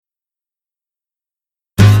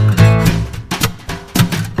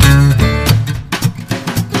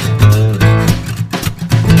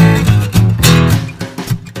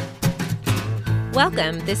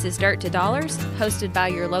Welcome. This is Dirt to Dollars, hosted by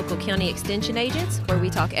your local county extension agents, where we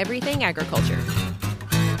talk everything agriculture.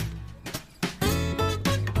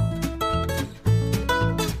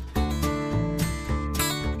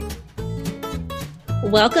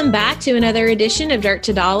 Welcome back to another edition of Dirt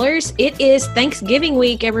to Dollars. It is Thanksgiving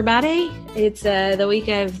week, everybody. It's the week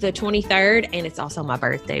of the 23rd, and it's also my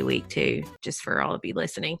birthday week, too, just for all of you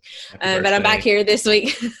listening. But I'm back here this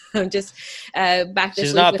week. I'm just back this week.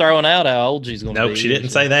 She's not throwing out how old she's going to be. Nope, she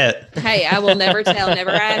didn't say that. Hey, I will never tell.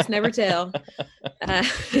 Never ask, never tell.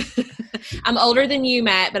 I'm older than you,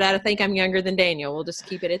 Matt, but I think I'm younger than Daniel. We'll just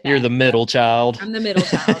keep it at that. You're the middle child. I'm the middle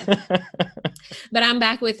child. But I'm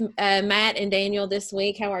back with Matt and Daniel this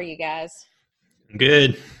week. How are you guys?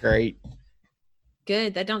 Good. Great.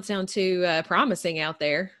 Good. That don't sound too promising out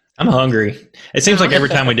there. I'm hungry. It seems like every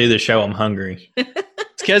time we do this show, I'm hungry. It's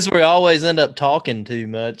because we always end up talking too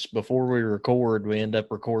much before we record. We end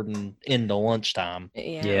up recording into lunchtime.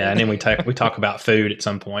 Yeah, and then we talk about food at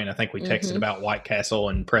some point. I think we texted about White Castle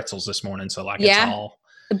and pretzels this morning, so it's all.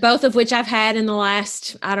 Both of which I've had in the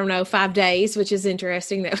last, 5 days, which is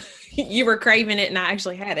interesting that you were craving it and I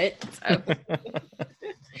actually had it. So.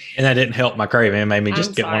 And that didn't help my craving. It made me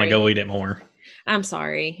just want to go eat it more. I'm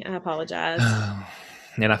sorry. I apologize.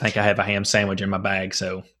 And I think I have a ham sandwich in my bag,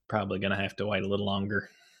 so probably going to have to wait a little longer.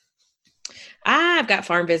 I've got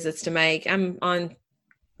farm visits to make. I'm on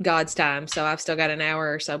God's time, so I've still got an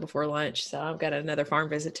hour or so before lunch. So I've got another farm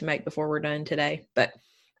visit to make before we're done today. But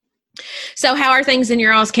so how are things in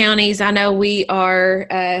your all's counties? I know we are,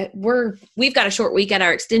 we've got a short week at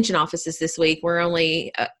our extension offices this week. We're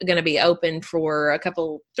only going to be open for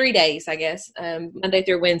 3 days, I guess, Monday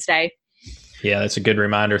through Wednesday. Yeah, that's a good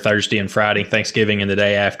reminder. Thursday and Friday, Thanksgiving and the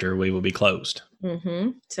day after, we will be closed.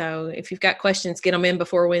 Mm-hmm. So if you've got questions, get them in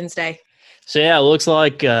before Wednesday. So yeah, it looks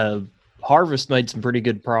like Harvest made some pretty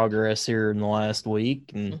good progress here in the last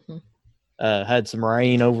week, and had some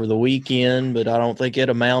rain over the weekend, but I don't think it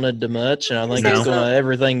amounted to much. And I think it's going to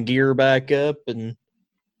everything gear back up and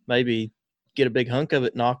maybe get a big hunk of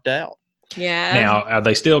it knocked out. Yeah. Now, are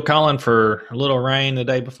they still calling for a little rain the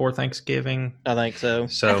day before Thanksgiving? I think so.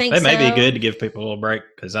 So that may be good to give people a little break,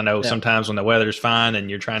 because I know sometimes when the weather's fine and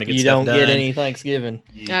you're trying to get stuff done, you don't get any Thanksgiving.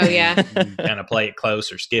 You kind of play it close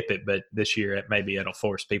or skip it. But this year, maybe it'll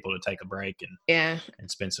force people to take a break and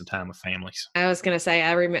spend some time with families. I was going to say,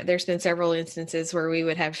 I remember there's been several instances where we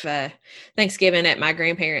would have Thanksgiving at my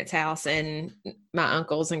grandparents' house, and my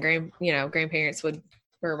uncles and grandparents would,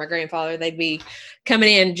 or my grandfather, they'd be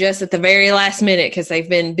coming in just at the very last minute because they've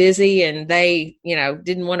been busy and they,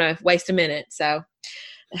 didn't want to waste a minute. So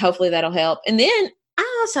hopefully that'll help. And then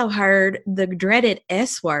I also heard the dreaded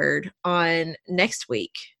S word on next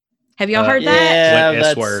week. Have y'all heard that? What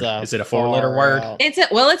S word? Is it a 4-letter word? It's a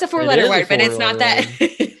 4-letter word, but it's not that.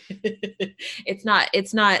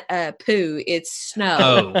 It's not poo. It's snow.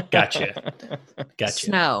 Oh, gotcha.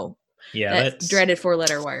 Snow. Yeah, that's dreaded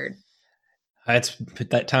 4-letter word. That's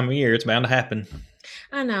that time of year. It's bound to happen.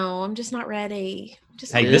 I know. I'm just not ready.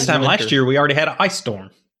 This time last year we already had an ice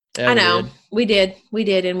storm. Yeah, I know. We did,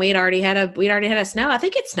 and we'd already had a snow. I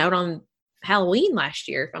think it snowed on Halloween last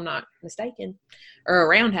year, if I'm not mistaken, or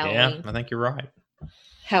around Halloween. Yeah, I think you're right.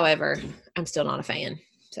 However, I'm still not a fan.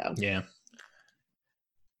 So yeah.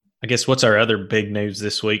 I guess what's our other big news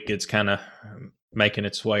this week? It's kind of making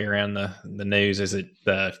its way around the news. Is it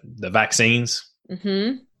the vaccines?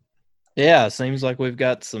 Mm-hmm. Yeah, it seems like we've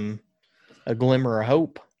got a glimmer of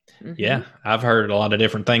hope. Mm-hmm. Yeah, I've heard a lot of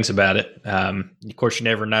different things about it. Of course, you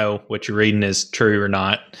never know what you're reading is true or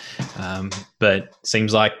not, but it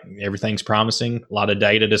seems like everything's promising. A lot of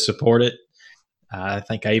data to support it. I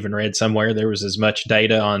think I even read somewhere there was as much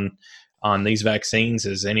data on these vaccines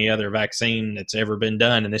as any other vaccine that's ever been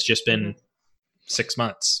done, and it's just been 6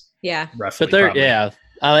 months. Yeah, roughly. But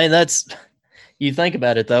I mean that's. You think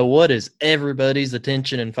about it, though, what has everybody's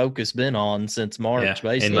attention and focus been on since March?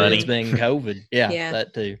 Basically, it's been COVID. Yeah,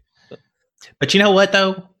 that too. But you know what,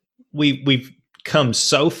 though? We've come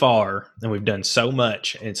so far and we've done so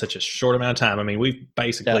much in such a short amount of time. I mean, we've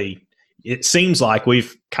basically, it seems like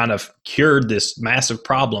we've kind of cured this massive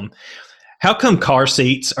problem. How come car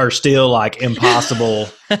seats are still like impossible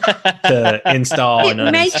to install and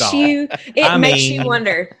uninstall? It makes you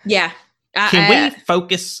wonder. Yeah. Can we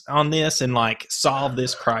focus on this and like solve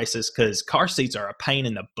this crisis? Because car seats are a pain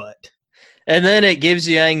in the butt. And then it gives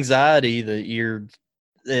you anxiety that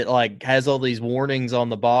it like has all these warnings on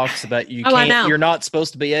the box about you're not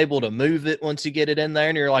supposed to be able to move it once you get it in there.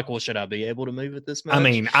 And you're like, well, should I be able to move it this much? I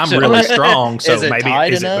mean, I'm really strong. So maybe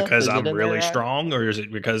is it because I'm really strong, or is it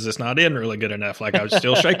because it's not in really good enough? Like I was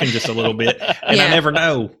still shaking just a little bit, and I never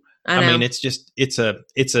know. I mean,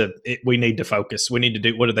 we need to focus. We need to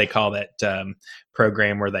do, what do they call that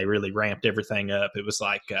program where they really ramped everything up? It was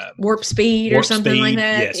like warp speed or something like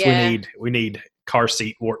that. Yes, yeah. we need car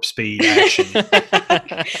seat warp speed action.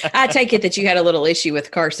 I take it that you had a little issue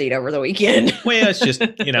with car seat over the weekend. Well, it's just,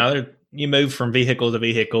 you move from vehicle to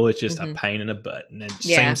vehicle. It's just a pain in the butt. And it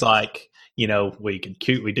seems like, we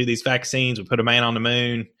do these vaccines. We put a man on the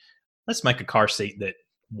moon. Let's make a car seat that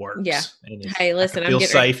works. Yeah. Hey, listen, I feel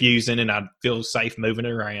safe using it. I feel safe moving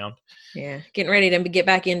it around. Yeah. Getting ready to get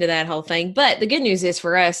back into that whole thing. But the good news is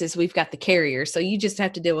for us is we've got the carrier. So you just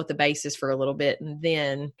have to deal with the basis for a little bit. And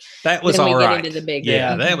then that was all right. Get into the big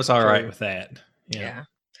that was all right with that. Yeah.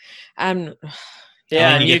 And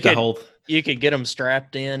you could get them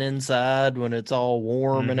strapped inside when it's all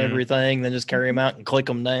warm and everything, then just carry them out and click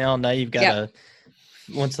them down. Now you've got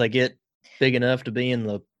once they get big enough to be in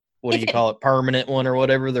the, what do you call it, permanent one or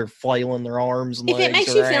whatever, they're flailing their arms and legs. If it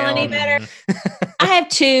makes you feel any better, I have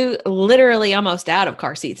 2 literally almost out of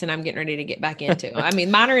car seats and I'm getting ready to get back into. I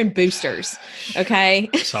mean, mine are in boosters.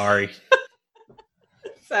 Okay. Sorry.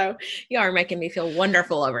 So you are making me feel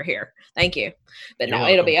wonderful over here. Thank you. But no,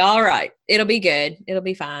 it'll be all right. It'll be good. It'll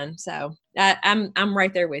be fine. So I'm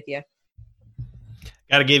right there with you.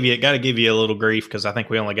 Got to give you a little grief because I think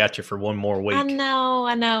we only got you for one more week. I know.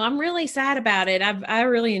 I'm really sad about it. I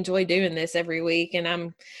really enjoy doing this every week, and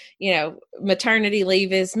I'm, maternity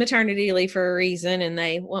leave is maternity leave for a reason, and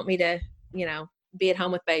they want me to, be at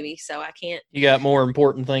home with baby, so I can't. You got more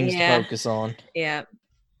important things to focus on. Yeah.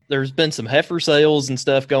 There's been some heifer sales and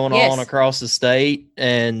stuff going on across the state,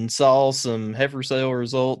 and saw some heifer sale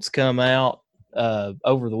results come out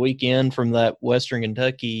over the weekend from that Western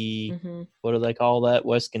Kentucky, what do they call that?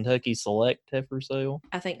 West Kentucky Select heifer sale?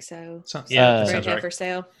 I think so. Heifer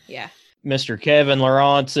sale. Yeah. Mr. Kevin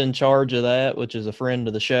Laurent's in charge of that, which is a friend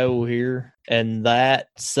of the show here. And that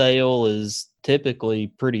sale is typically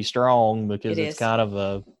pretty strong because it's kind of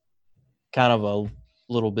a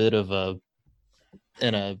little bit of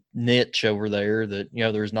in a niche over there that,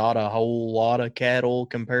 there's not a whole lot of cattle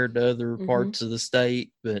compared to other parts of the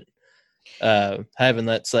state, but having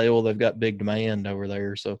that sale, they've got big demand over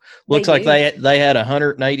there. So looks like they had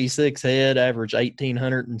 186 head, average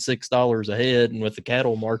 $1,806 a head, and with the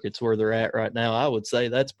cattle markets where they're at right now, I would say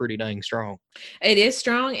that's pretty dang strong. It is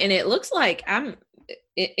strong, and it looks like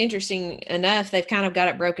interesting enough, they've kind of got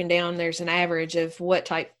it broken down. There's an average of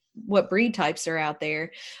what breed types are out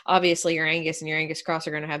there. Obviously your Angus and your Angus cross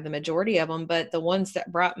are going to have the majority of them, but the ones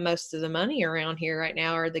that brought most of the money around here right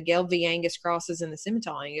now are the Gelbvieh Angus crosses and the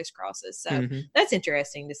Simmental Angus crosses. So that's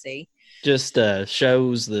interesting to see. Just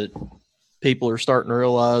shows that people are starting to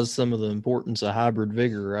realize some of the importance of hybrid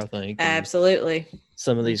vigor, I think. Absolutely.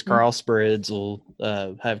 Some of these crossbreds will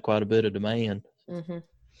have quite a bit of demand.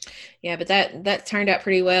 Yeah, but that turned out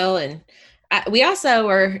pretty well. And we also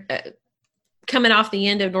are coming off the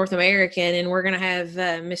end of North American, and we're going to have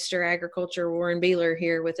Mr. Agriculture Warren Beeler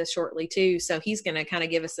here with us shortly too. So he's going to kind of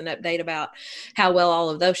give us an update about how well all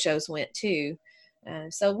of those shows went too.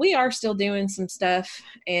 So we are still doing some stuff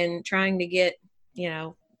and trying to get,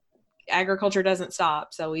 agriculture doesn't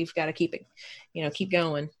stop. So we've got to keep it, keep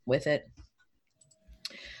going with it.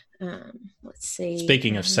 Let's see.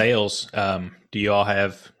 Speaking of sales, do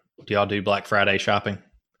y'all do Black Friday shopping?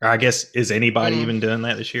 Or I guess, is anybody even doing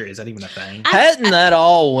that this year? Is that even a thing? Hadn't that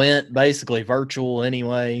all went basically virtual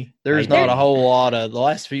anyway? There's not a whole lot of the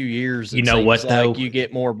last few years. You know what, though? You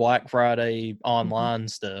get more Black Friday online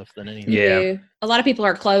stuff than anything. Yeah. A lot of people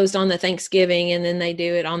are closed on the Thanksgiving and then they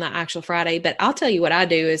do it on the actual Friday. But I'll tell you what I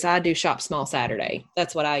do is I do Shop Small Saturday.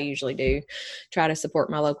 That's what I usually do. Try to support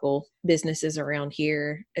my local businesses around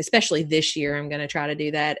here. Especially this year, I'm going to try to do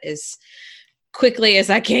that as quickly as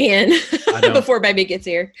I can before baby gets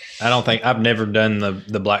here. I've never done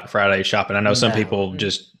the Black Friday shopping. I know some people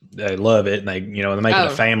they love it and they make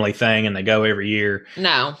it a family thing and they go every year.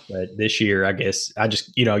 No, but this year, I guess I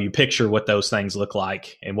just, you picture what those things look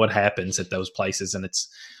like and what happens at those places. And it's,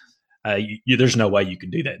 there's no way you can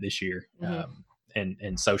do that this year.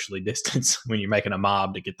 And socially distance when you're making a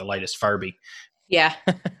mob to get the latest Furby. Yeah.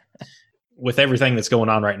 With everything that's going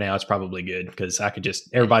on right now, it's probably good because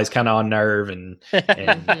everybody's kind of on nerve and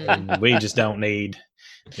we just don't need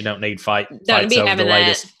fights over the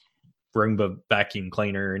latest Roomba vacuum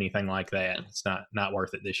cleaner or anything like that. It's not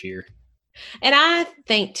worth it this year. And I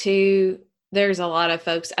think too, there's a lot of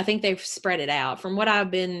folks, I think they've spread it out from what I've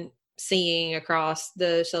been seeing across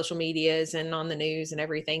the social medias and on the news and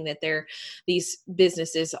everything, that these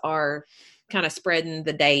businesses are kind of spreading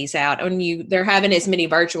the days out on they're having as many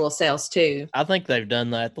virtual sales too. I think they've done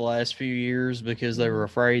that the last few years because they were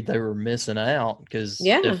afraid they were missing out because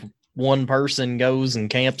one person goes and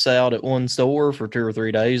camps out at one store for 2 or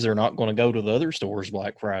 3 days, they're not going to go to the other store's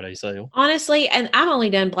Black Friday sale. Honestly, and I've only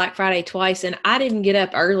done Black Friday twice, and I didn't get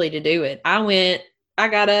up early to do it. I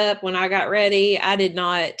got up when I got ready. I did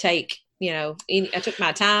not take, I took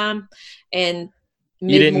my time, and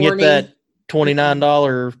you didn't get that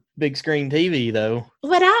 $29 big screen TV though.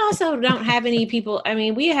 But I also don't have any people. I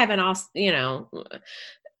mean, we haven't also,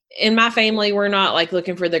 in my family, we're not like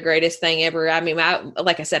looking for the greatest thing ever. I mean,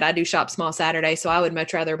 like I said, I do shop small Saturday, so I would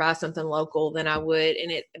much rather buy something local than I would,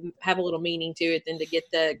 and it have a little meaning to it than to get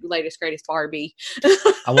the latest, greatest Barbie.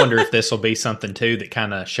 I wonder if this will be something too that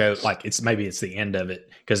kind of shows, like maybe it's the end of it,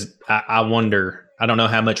 because I wonder. I don't know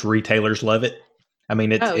how much retailers love it. I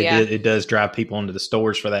mean, it does drive people into the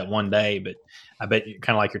stores for that one day, but I bet you,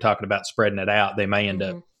 kind of like you're talking about spreading it out, they may end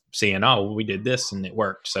up seeing, oh, we did this and it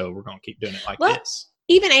worked, so we're going to keep doing it like this.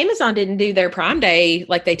 Even Amazon didn't do their Prime Day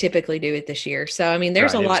like they typically do it this year. So, I mean,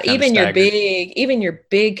 there's a lot, even your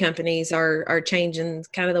big companies are changing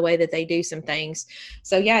kind of the way that they do some things.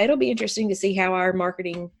 So yeah, it'll be interesting to see how our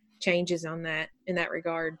marketing changes in that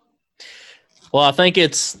regard. Well, I think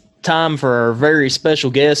it's time for our very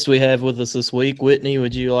special guest we have with us this week. Whitney,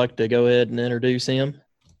 would you like to go ahead and introduce him?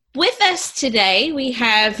 With us today, we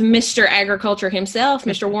have Mr. Agriculture himself,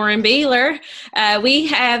 Mr. Warren Beeler. We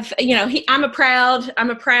have, I'm a proud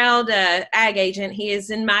ag agent. He is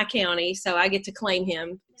in my county, so I get to claim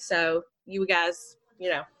him. So you guys,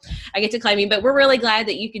 I get to claim him. But we're really glad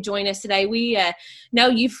that you could join us today. We know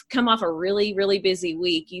you've come off a really, really busy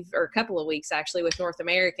week, or a couple of weeks actually, with North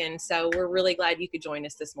American. So we're really glad you could join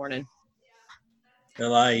us this morning.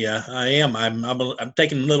 Well, I am. I'm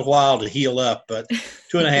taking a little while to heal up, but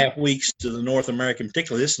 2.5 weeks to the North American,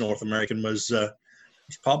 particularly this North American, was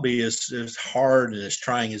probably as hard and as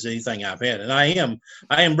trying as anything I've had. And I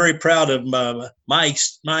am very proud of my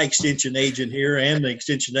extension agent here and the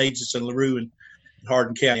extension agents in LaRue and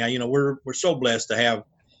Hardin County. We're so blessed to have,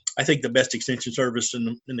 I think, the best extension service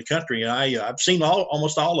in the country. And I've seen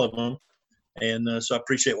almost all of them, and so I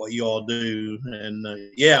appreciate what you all do. And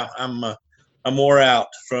I'm wore out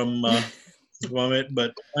from it,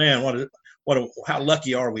 but man, how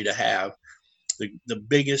lucky are we to have the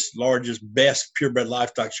biggest, largest, best purebred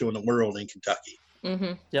livestock show in the world in Kentucky?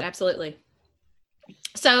 Mm-hmm. Yep. Absolutely.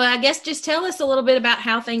 So I guess just tell us a little bit about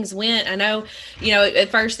how things went. I know, at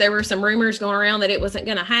first there were some rumors going around that it wasn't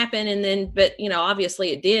going to happen, but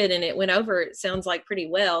obviously it did, and it went over, it sounds like, pretty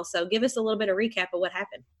well. So give us a little bit of recap of what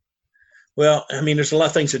happened. Well, I mean, there's a lot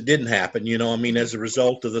of things that didn't happen. As a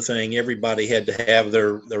result of the thing, everybody had to have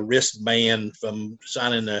their wristband from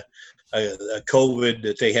signing a COVID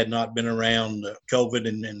that they had not been around COVID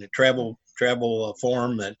and the travel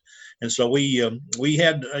form and so we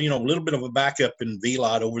had a little bit of a backup in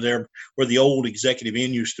VLOT over there where the old Executive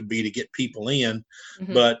Inn used to be to get people in.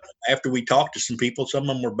 Mm-hmm. But after we talked to some people, some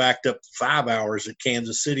of them were backed up 5 hours at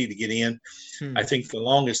Kansas City to get in. I think the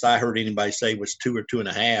longest I heard anybody say was 2 or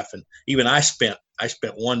 2.5, and even I spent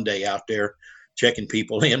 1 day out there checking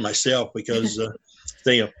people in myself because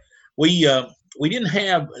we didn't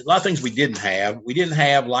have a lot of things. We didn't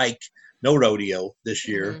have like no rodeo this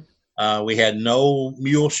year. Mm-hmm. We had no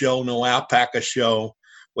mule show, no alpaca show.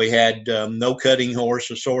 We had no cutting horse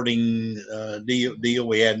or sorting deal.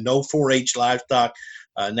 We had no 4-H livestock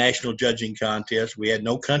national judging contest. We had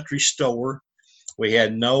no country store. We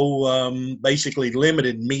had no basically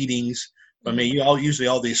limited meetings. I mean, usually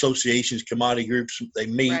all the associations, commodity groups, they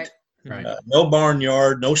meet. Right. No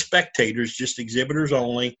barnyard, no spectators, just exhibitors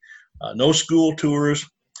only. No school tours.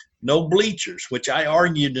 No bleachers, which I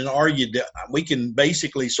argued that we can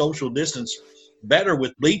basically social distance better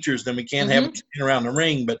with bleachers than we can have around the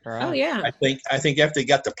ring. But I think after they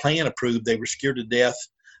got the plan approved, they were scared to death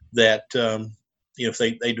that if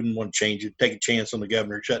they didn't want to change it, take a chance on the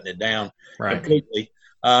governor shutting it down completely.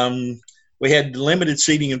 We had limited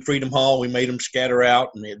seating in Freedom Hall. We made them scatter out,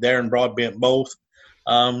 and there in Broadbent both.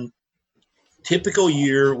 Typical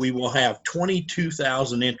year, we will have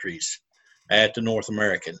 22,000 entries at the North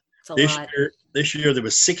American. This year there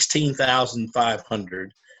was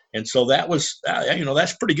 16,500, and so that was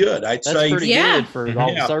that's pretty good. I'd say pretty good for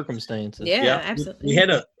all the circumstances. Yeah, absolutely.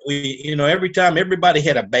 Every time everybody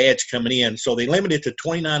had a badge coming in, so they limited to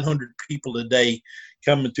 2,900 people a day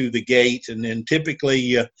coming through the gate, and then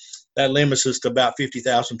typically that limits us to about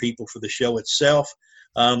 50,000 people for the show itself,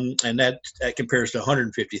 and that compares to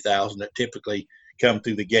 150,000 that typically come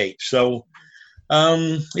through the gate. So.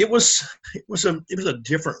 It was a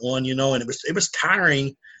different one, and it was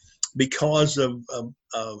tiring because of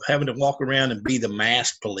having to walk around and be the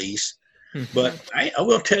mask police. But I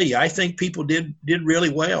will tell you, I think people did really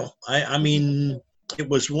well. I mean, it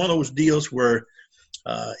was one of those deals where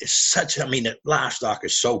is such. I mean, the livestock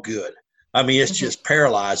is so good. I mean, it's just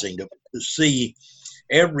paralyzing to see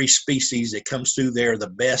every species that comes through there, the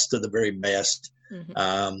best of the very best.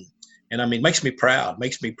 And I mean, makes me proud.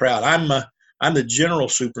 I'm the general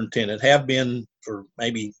superintendent, have been for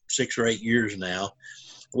maybe 6 or 8 years now,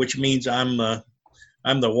 which means I'm the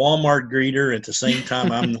Walmart greeter. At the same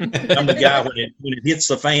time, I'm the guy when it hits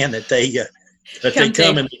the fan that they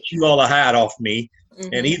come and chew all the hide off me.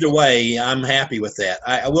 And either way, I'm happy with that.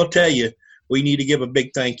 I will tell you, we need to give a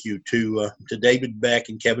big thank you to David Beck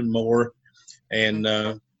and Kevin Moore and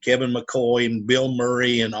Kevin McCoy and Bill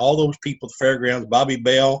Murray and all those people at the fairgrounds, Bobby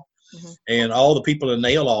Bell, and all the people in the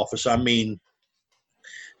nail office. I mean,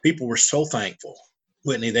 people were so thankful,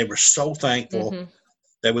 Whitney. They were so thankful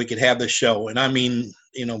that we could have this show. And I mean,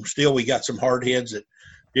 still we got some hard heads that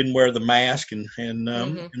didn't wear the mask, and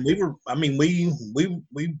we were. I mean, we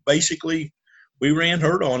basically we ran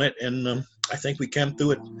hard on it, and I think we came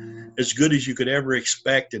through it as good as you could ever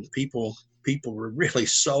expect. And people were really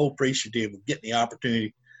so appreciative of getting the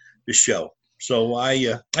opportunity to show. So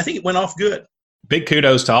I think it went off good. Big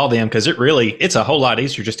kudos to all of them, because it's a whole lot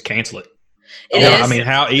easier just to cancel it. I mean,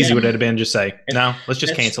 how easy would it have been to just say, no, let's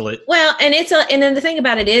just cancel it? Well, and and then the thing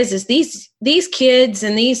about it is these kids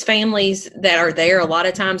and these families that are there, a lot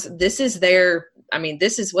of times this is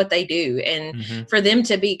what they do. And for them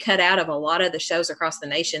to be cut out of a lot of the shows across the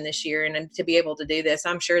nation this year and to be able to do this,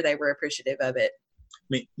 I'm sure they were appreciative of it.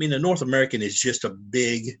 I mean, the North American is just a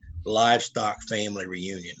big livestock family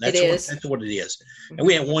reunion. That's what it is. And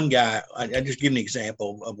we had one guy, I just give an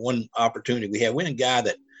example of one opportunity we had. We had a guy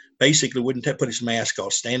that basically wouldn't put his mask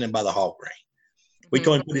on, standing by the hog ring. We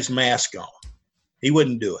told him to put his mask on. He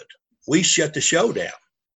wouldn't do it. We shut the show down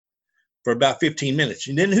for about 15 minutes.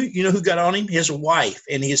 And then who got on him? His wife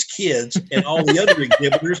and his kids and all the other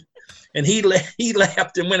exhibitors. And he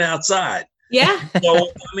left and went outside. Yeah. So,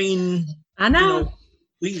 I mean, I know.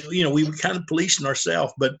 We were kind of policing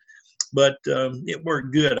ourselves, but it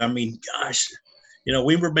worked good. I mean, gosh,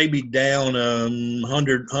 we were maybe down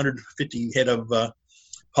 100, 150 head of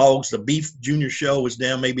hogs. The beef junior show was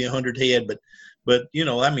down maybe 100 head, but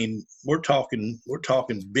I mean, we're talking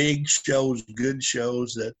big shows, good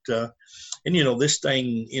shows that, and this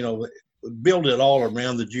thing, build it all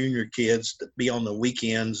around the junior kids to be on the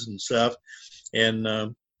weekends and stuff.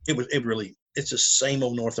 And it's the same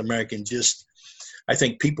old North American. Just, I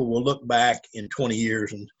think people will look back in 20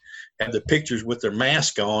 years and have the pictures with their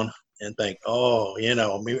mask on and think, oh,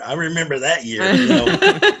 I remember that year.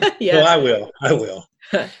 Yeah. So I will.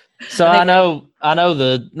 So I know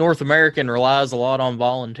the North American relies a lot on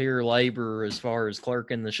volunteer labor as far as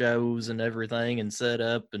clerking the shows and everything and set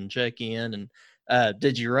up and check in. And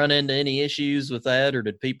did you run into any issues with that, or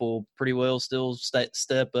did people pretty well still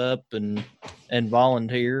step up and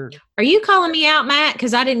volunteer? Are you calling me out, Matt?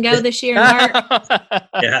 Because I didn't go this year and work.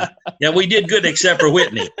 Yeah, we did good except for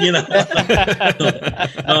Whitney. Hey, I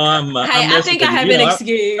think I have an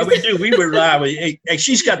excuse. We do. We rely. Hey,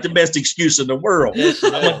 she's got the best excuse in the world. I'm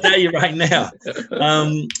gonna tell you right now.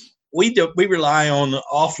 We rely on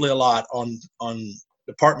awfully a lot on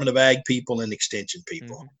Department of Ag people and Extension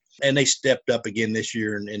people. And they stepped up again this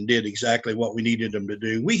year and did exactly what we needed them to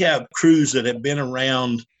do. We have crews that have been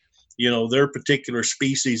around, their particular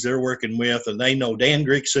species they're working with, and they know Dan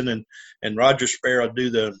Grigson and Roger Sparrow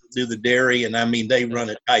do the dairy, and I mean they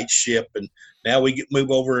run a tight ship. And now we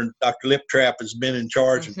move over, and Dr. Liptrap has been in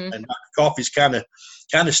charge, and Dr. Coffey's kind of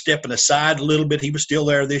stepping aside a little bit. He was still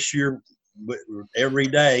there this year every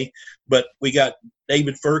day, but we got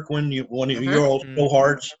David Firquin, one of your old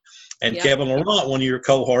cohorts. And Kevin Laurent, one of your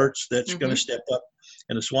cohorts, that's going to step up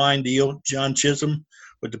in the swine deal. John Chisholm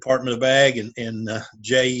with Department of Ag, and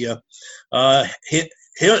Jay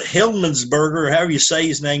Hillmansberger, however you say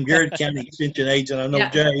his name, Garrett County Extension agent. I know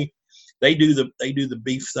Jay. They do the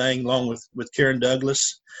beef thing along with Karen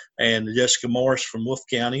Douglas and Jessica Morris from Wolf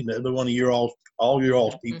County. They're one of all your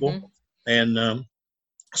all's people, and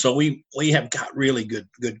so we have got really good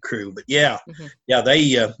crew. But we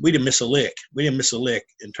didn't miss a lick. We didn't miss a lick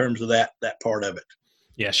in terms of that part of it.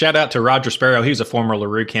 Yeah, shout out to Roger Sparrow. He was a former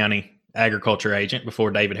LaRue County agriculture agent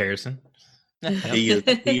before David Harrison. He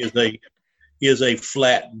is a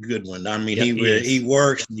flat good one. I mean, he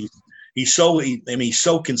works. He's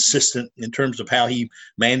so consistent in terms of how he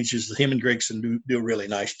manages. Him and Grigson do a really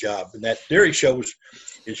nice job. And that dairy show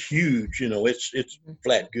is huge. It's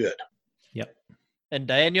flat good. Yep. And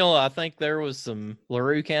Daniel, I think there was some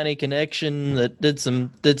LaRue County connection that did some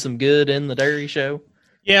good in the dairy show.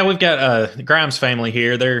 Yeah, we've got the Grimes family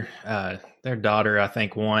here. Their daughter, I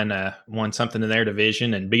think, won something in their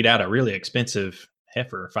division and beat out a really expensive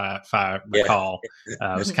heifer, if I recall.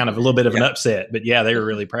 It was kind of a little bit of an upset, but yeah, they were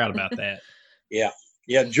really proud about that. Yeah.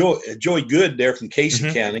 Joy Good there from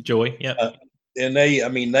Casey County. Joy, yeah. And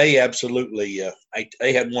they absolutely,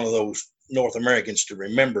 they had one of those North Americans to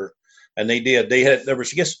remember. And they did. There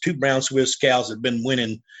was, I guess, 2 brown Swiss cows that had been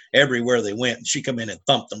winning everywhere they went, and she come in and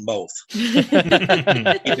thumped them both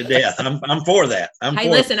to death. I'm for that.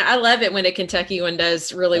 Listen, I love it when a Kentucky one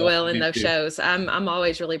does really well in those shows. I'm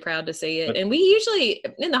always really proud to see it. And we usually,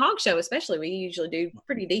 in the hog show especially, we usually do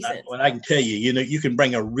pretty decent. I can tell you, you can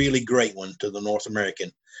bring a really great one to the North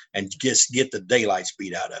American and just get the daylights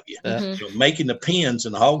beat out of you. So making the pins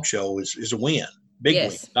in the hog show is a win. Big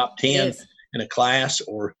win. Top 10 in a class,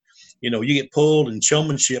 or you get pulled in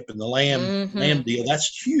showmanship in the lamb deal.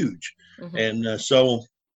 That's huge. And so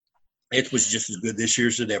it was just as good this year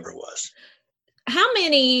as it ever was. How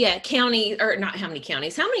many counties, or not how many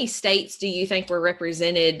counties, how many states do you think were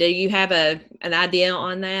represented? Do you have an idea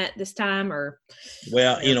on that this time? Or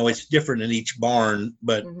well, it's different in each barn,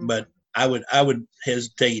 but I would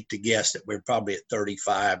hesitate to guess that we're probably at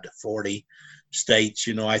 35 to 40 states.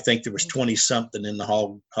 I think there was 20 something in the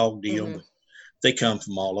hog deal. But they come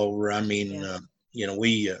from all over. I mean,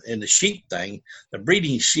 we in the sheep thing, the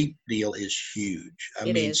breeding sheep deal is huge. I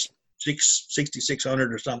mean,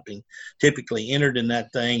 6,600 or something typically entered in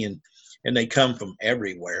that thing, and they come from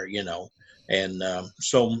everywhere, And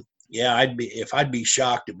so, yeah, I'd be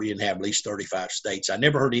shocked if we didn't have at least 35 states. I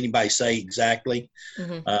never heard anybody say exactly.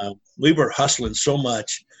 We were hustling so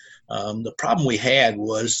much. The problem we had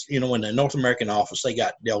was, in the North American office, they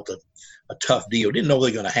got dealt a tough deal. Didn't know they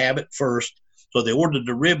were going to have it first. So they ordered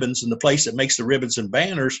the ribbons, and the place that makes the ribbons and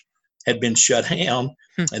banners had been shut down.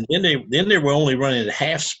 And then they were only running at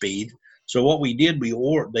half speed. So what we did,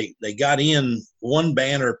 they got in 1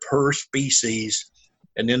 banner per species,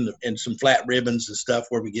 and then and some flat ribbons and stuff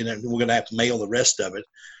where we're going to have to mail the rest of it.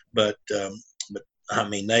 But I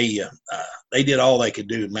mean, they did all they could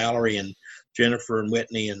do. Mallory and Jennifer and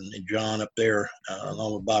Whitney and John up there,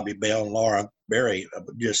 along with Bobby Bell and Laura Berry,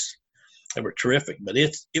 they were terrific. But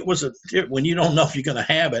it was when you don't know if you're going to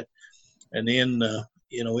have it, and then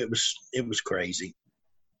it was crazy.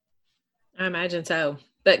 I imagine so.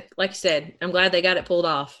 But like you said, I'm glad they got it pulled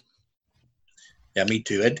off. Yeah, me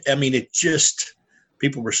too. It just,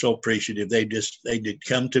 people were so appreciative. They did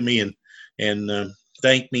come to me and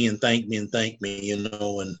thank me, and then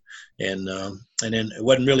it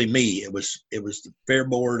wasn't really me. It was the Fair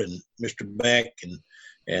Board and Mr. Beck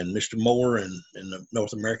and Mr. Moore and the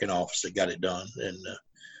North American office that got it done. And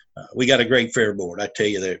we got a great Fair Board. I tell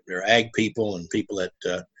you, they're ag people and people that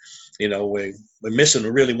we're missing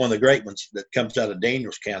really one of the great ones that comes out of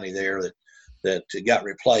Daniels County there that got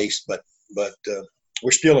replaced, but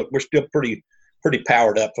we're still pretty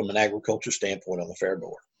powered up from an agriculture standpoint on the Fair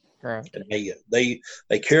Board. Right. And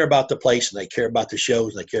they care about the place, and they care about the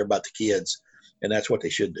shows, and they care about the kids, and that's what they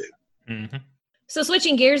should do. So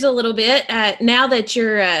switching gears a little bit, now that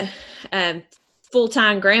you're a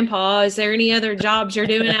full-time grandpa, is there any other jobs you're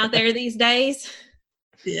doing out there these days?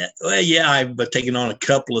 Yeah, well, yeah, I've taken on a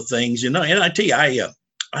couple of things, and I tell you,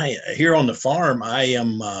 I here on the farm,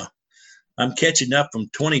 I'm catching up from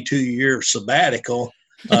 22-year sabbatical.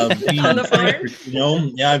 On the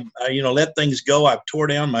farm? I let things go. I've tore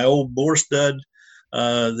down my old bore stud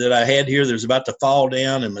that I had here. There's about to fall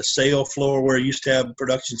down, and my sale floor where I used to have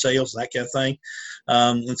production sales and that kind of thing.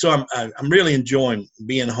 And so I'm really enjoying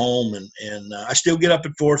being home, and I still get up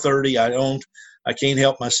at 4:30. I can't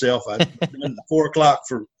help myself. I've been 4 o'clock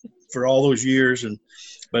for all those years,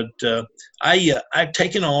 but I've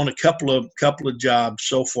taken on a couple of jobs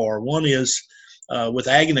so far. One is with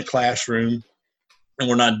Ag in the Classroom, and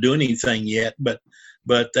we're not doing anything yet, but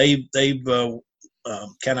they've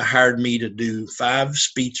kind of hired me to do 5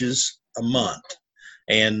 speeches a month.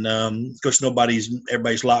 And of course,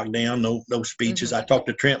 everybody's locked down. No speeches. I talked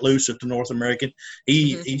to Trent Luce at the North American.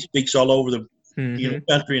 He speaks all over the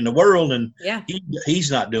country and the world, and he's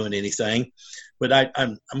not doing anything. But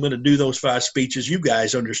I'm going to do those 5 speeches. You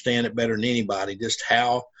guys understand it better than anybody, just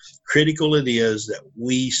how critical it is that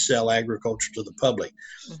we sell agriculture to the public.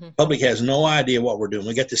 Public has no idea what we're doing.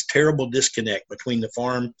 We got this terrible disconnect between the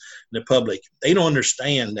farm and the public. They don't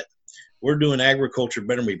understand that we're doing agriculture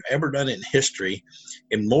better than we've ever done it in history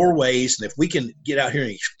in more ways. And if we can get out here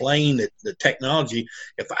and explain the technology,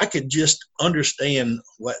 if I could just understand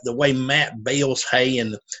the way Matt bales hay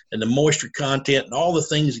and the moisture content and all the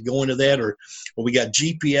things that go into that, or we got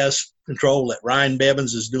GPS control that Ryan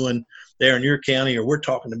Bevins is doing there in your county, or we're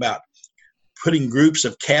talking about putting groups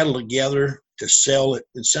of cattle together to sell it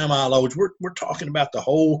in semi-loads. We're talking about the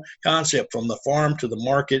whole concept from the farm to the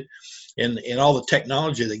market and all the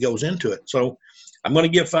technology that goes into it. So I'm going to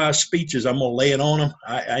give 5 speeches. I'm going to lay it on them.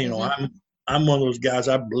 I'm one of those guys.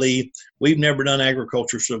 I believe we've never done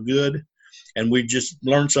agriculture so good, and we just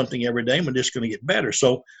learn something every day, and we're just going to get better.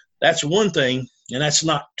 So that's one thing, and that's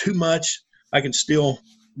not too much. I can still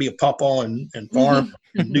be a pawpaw and farm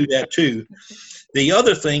and do that too. The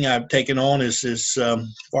other thing I've taken on is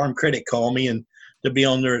Farm Credit called me and to be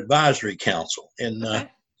on their advisory council, and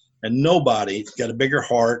nobody's got a bigger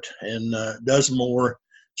heart and does more,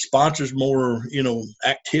 sponsors more,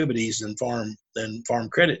 activities than Farm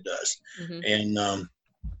Credit does. And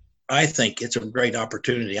I think it's a great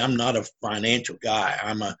opportunity. I'm not a financial guy.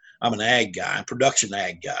 I'm an ag guy, a production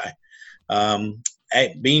ag guy.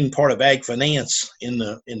 Being part of ag finance in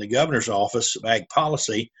the governor's office of ag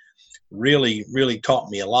policy really, really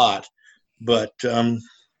taught me a lot. But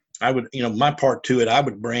I would, my part to it, I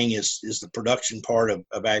would bring is the production part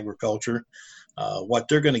of agriculture. What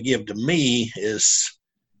they're going to give to me is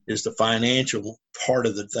the financial part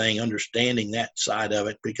of the thing, understanding that side of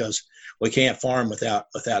it, because we can't farm without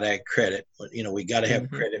ag credit. But, we got to have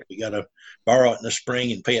credit. We got to borrow it in the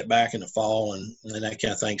spring and pay it back in the fall and that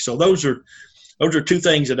kind of thing. So those are 2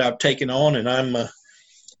 things that I've taken on, and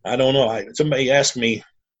I don't know. Somebody asked me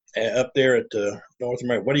up there at North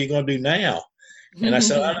America, what are you going to do now? And I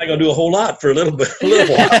said, I'm not going to do a whole lot for a little while.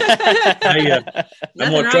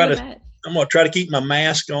 I'm going to try to keep my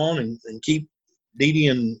mask on and keep Dee Dee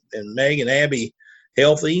and Meg and Abby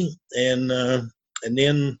healthy. And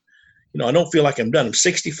then, I don't feel like I'm done. I'm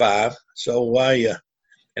 65. So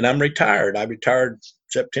and I'm retired. I retired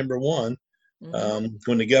September 1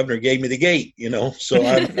 when the governor gave me the gate, so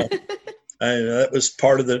that was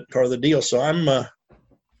part of the deal. So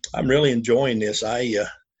I'm really enjoying this.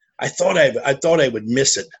 I thought I would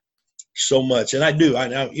miss it so much, and I do. I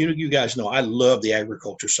know you guys know I love the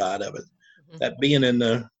agriculture side of it. That being at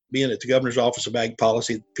the governor's office of ag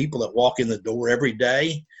policy, people that walk in the door every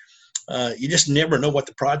day, you just never know what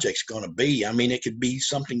the project's going to be. I mean, it could be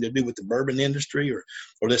something to do with the bourbon industry or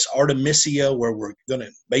this Artemisia, where we're going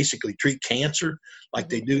to basically treat cancer like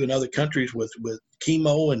they do in other countries with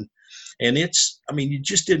chemo, and it's. I mean, you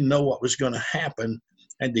just didn't know what was going to happen.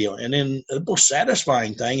 And deal. And then the most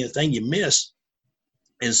satisfying thing, the thing you miss,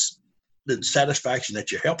 is the satisfaction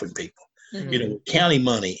that you're helping people. County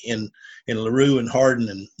money in LaRue and Hardin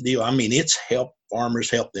and deal. I mean, it's helped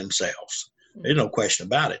farmers help themselves. There's no question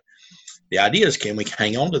about it. The idea is, can we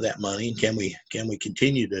hang on to that money, and can we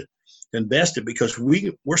continue to invest it, because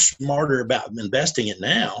we're smarter about investing it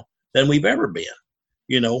now than we've ever been.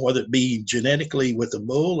 Whether it be genetically with the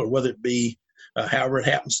bull or whether it be however it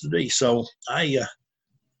happens to be. So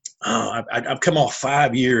I've come off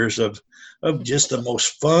 5 years of just the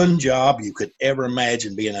most fun job you could ever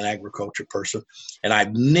imagine, being an agriculture person, and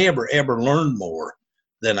I've never ever learned more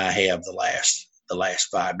than I have the last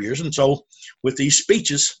 5 years. And so, with these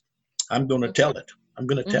speeches, I'm going to tell it. I'm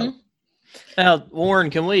going to tell it. Now,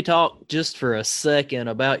 Warren, can we talk just for a second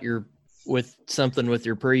about your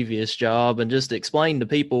previous job, and just explain to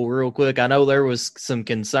people real quick? I know there was some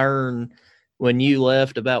concern when you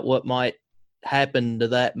left about what might happen to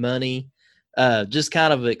that money. Just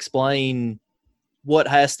kind of explain what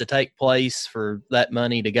has to take place for that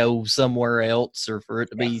money to go somewhere else, or for it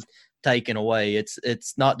to be taken away.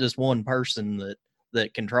 It's not just one person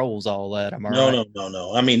that controls all that. Am I right?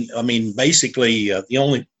 No. I mean, basically, the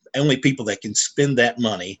only people that can spend that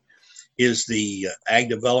money is the Ag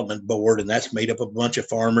Development Board, and that's made up of a bunch of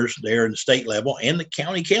farmers there in the state level, and the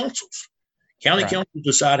county councils. County councils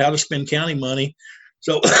decide how to spend county money.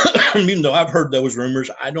 So even though I've heard those rumors,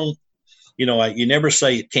 I don't, you never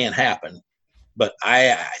say it can't happen. But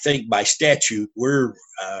I think by statute,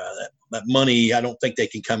 that money, I don't think they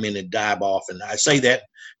can come in and dive off. And I say that,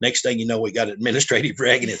 next thing you know, we got an administrative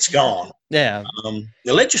reg and it's gone. Yeah.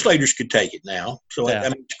 The legislators could take it now. So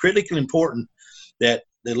it's critically important that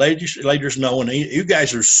the legislators know, and you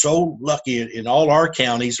guys are so lucky in all our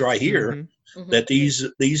counties right here, that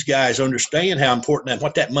these guys understand how important and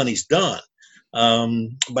what that money's done.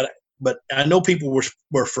 But I know people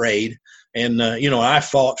were afraid, and I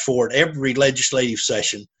fought for it every legislative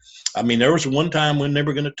session. I mean, there was one time when they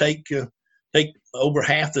were going to take over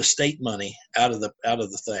half the state money out of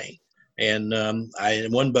the thing, and I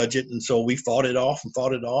had one budget, and so we fought it off.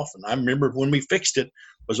 And I remember when we fixed it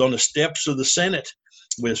was on the steps of the Senate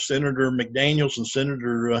with Senator McDaniels and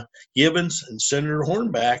Senator Givens and Senator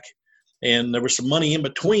Hornback, and there was some money in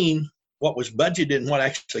between what was budgeted and what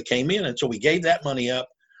actually came in. And so we gave that money up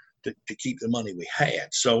to keep the money we had.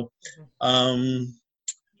 So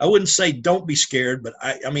I wouldn't say don't be scared, but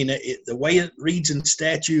I mean, the way it reads in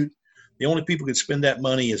statute, The only people who could spend that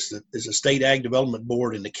money is the state ag development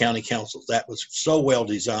board and the county councils. That was so well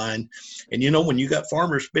designed. And when you got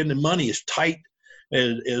farmers spending money as tight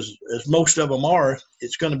as most of them are,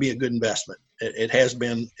 it's going to be a good investment. It has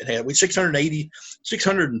been. We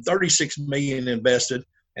 636 million invested,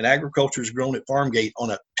 and agriculture has grown at Farmgate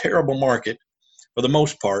on a terrible market for the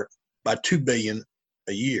most part by $2 billion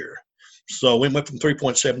a year. So we went from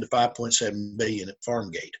 3.7 to 5.7 billion at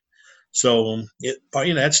Farmgate. So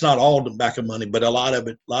that's not all the back of money, but a lot of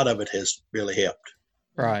it has really helped.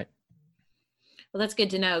 Right. Well, that's good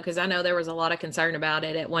to know, because I know there was a lot of concern about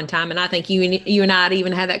it at one time, and I think you and I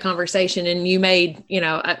even had that conversation. And you made,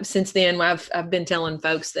 since then I've been telling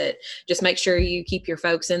folks that just make sure you keep your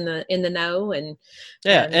folks in the know. And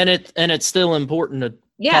and it's still important to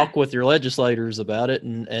talk with your legislators about it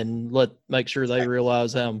and make sure they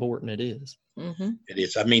realize how important it is. Mm-hmm. It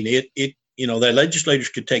is. I mean, the legislators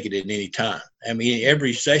could take it at any time. I mean,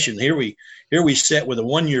 every session here we set with a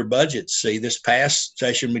 1-year budget. See, this past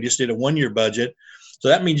session we just did a 1-year budget, so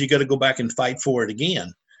that means you got to go back and fight for it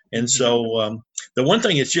again. And so the one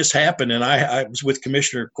thing that's just happened, and I was with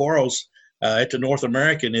Commissioner Quarles at the North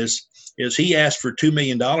American, is he asked for $2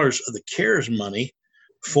 million of the CARES money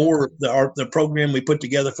for the program we put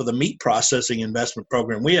together for the meat processing investment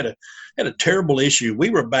program. We had a terrible issue. We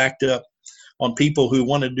were backed up on people who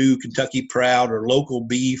want to do Kentucky Proud or local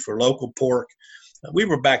beef or local pork. We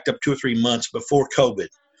were backed up 2 or 3 months before COVID.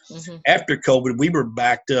 Mm-hmm. After COVID, we were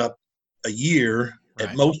backed up a year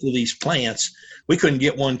at most of these plants. We couldn't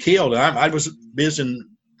get one killed. I was visiting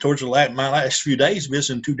towards my last few days,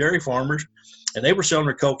 visiting 2 dairy farmers, and they were selling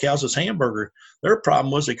their cow cows as hamburger. Their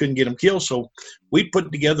problem was they couldn't get them killed. So we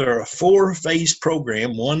put together a 4-phase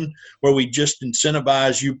program, one where we just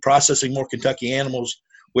incentivize you processing more Kentucky animals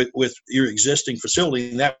with your existing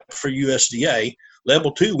facility, and that for USDA.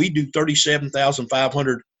 Level 2, we do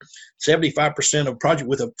 $37,500, 75% of project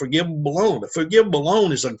with a forgivable loan. A forgivable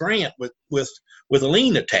loan is a grant with a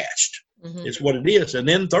lien attached. Mm-hmm. It's what it is. And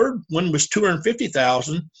then third one was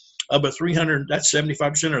 $250,000 of a $300. That's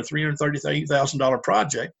 75% or $330,000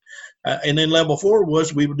 project. And then level 4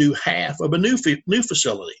 was we would do half of a new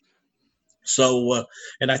facility. So,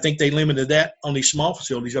 and I think they limited that on these small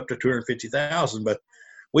facilities up to $250,000. But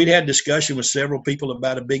we'd had discussion with several people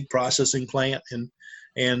about a big processing plant, and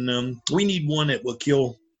we need one that will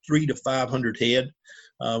kill 300 to 500 head.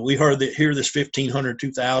 We heard this 1,500,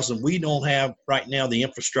 2,000. We don't have right now the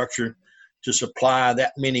infrastructure to supply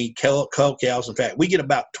that many cull cows. In fact, we get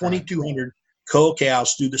about 2,200 cull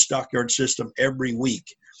cows through the stockyard system every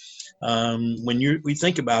week. When we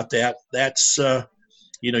think about that, that's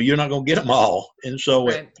you're not going to get them all, and so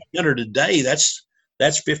at 100 a day, that's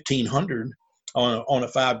 1,500 on a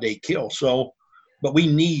 5-day kill. So, but we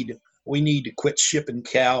need to quit shipping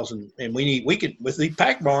cows, and we can with these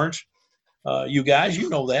pack barns. You guys,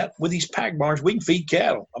 that with these pack barns, we can feed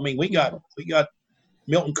cattle. I mean, we got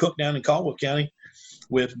Milton Cook down in Caldwell County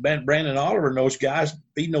with Brandon Oliver and those guys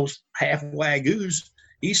feeding those half wagyus.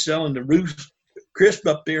 He's selling the Ruth Crisp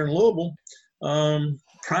up there in Louisville.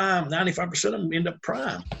 Prime, 95% of them end up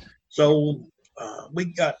prime. So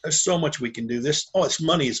there's so much we can do. This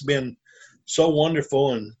money has been so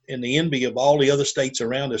wonderful, and the envy of all the other states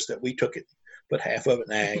around us that we took it, put half of it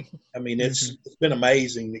in ag. I mean, it's been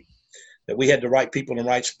amazing that we had the right people in the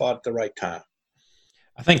right spot at the right time.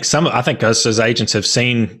 I think us as agents have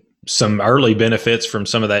seen some early benefits from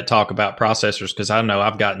some of that talk about processors, because I know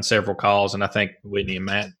I've gotten several calls, and I think Whitney and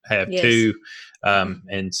Matt have too,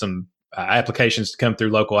 and some applications to come through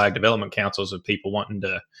local ag development councils of people wanting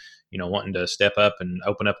to step up and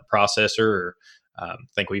open up a processor. Or I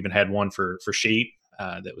think we even had one for sheep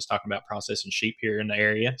that was talking about processing sheep here in the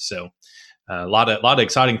area. So a lot of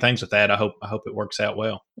exciting things with that. I hope it works out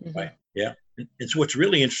well. Right. Yeah. It's what's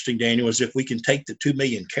really interesting, Daniel, is if we can take the $2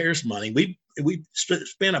 million CARES money, we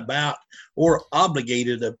spent about or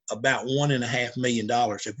obligated about $1.5 million.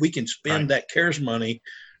 If we can spend that CARES money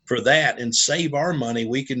for that and save our money,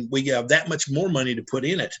 we have that much more money to put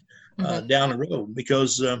in it down the road,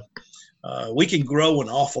 because we can grow an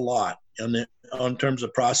awful lot on terms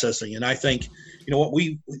of processing. And I think what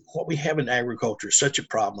we have in agriculture is such a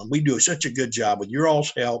problem. We do such a good job with your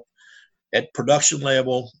all's help at production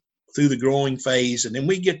level through the growing phase, and then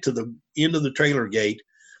we get to the end of the trailer gate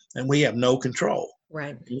and we have no control.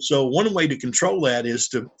 Right. And so one way to control that is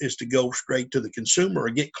to go straight to the consumer or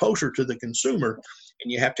get closer to the consumer, and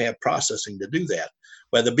you have to have processing to do that.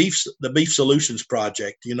 But the Beef Solutions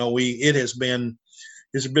Project, it has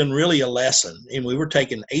been really a lesson. And we were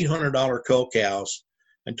taking $800 cull cows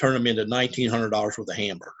and turn them into $1,900 worth of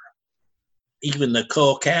hamburger. Even the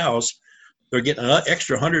cull cows, they're getting an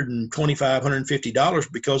extra $125,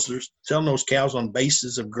 $150 because they're selling those cows on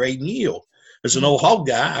basis of grade and yield. As an old hog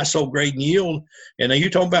guy, I sold grade and yield, and you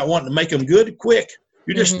talking about wanting to make them good quick.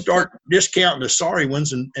 You just start discounting the sorry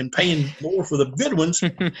ones and paying more for the good ones,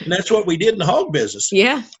 and that's what we did in the hog business.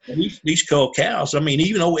 Yeah, these cows. I mean,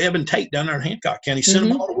 even old Evan Tate down there in Hancock County sent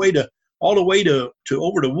them all the way to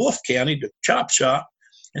over to Wolf County to Chop Shop,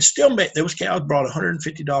 and still those cows brought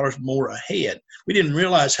 $150 more a head. We didn't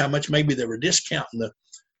realize how much maybe they were discounting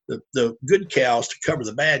the good cows to cover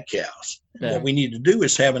the bad cows. Yeah. What we need to do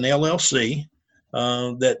is have an LLC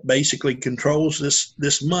that basically controls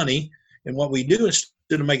this money. And what we do, instead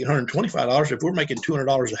of making $125, if we're making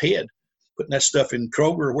 $200 a head, putting that stuff in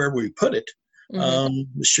Kroger or wherever we put it,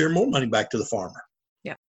 share more money back to the farmer.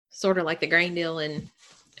 Yeah, sort of like the grain deal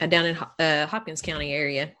down in Hopkins County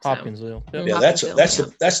area. Hopkinsville. Yep. Yeah, that's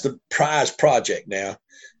the prize project now.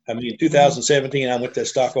 I mean, in 2017, I went to a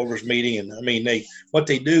stockholders meeting, and I mean, what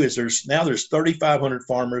they do is there's 3,500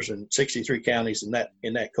 farmers in 63 counties in that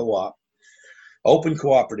co-op. Open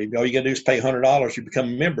cooperative. All you got to do is pay $100. You become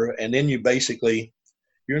a member, and then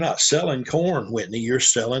you're not selling corn, Whitney. You're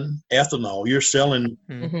selling ethanol. You're selling,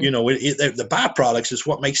 the byproducts is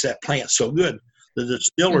what makes that plant so good. The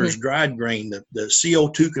distillers dried grain, the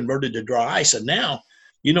CO2 converted to dry ice, and now,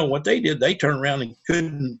 you know what they did? They turned around and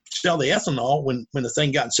couldn't sell the ethanol when the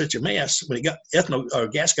thing got in such a mess. When it got ethanol or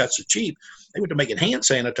gas got so cheap, they went to making hand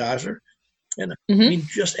sanitizer. And I mean,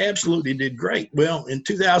 just absolutely did great. Well, in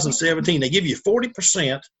 2017, they give you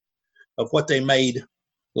 40% of what they made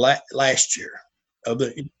last year of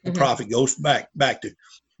the profit goes back to.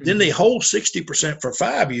 Then they hold 60% for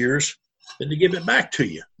 5 years, then they give it back to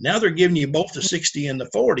you. Now they're giving you both the 60 and the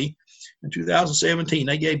 40. In 2017,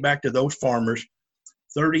 they gave back to those farmers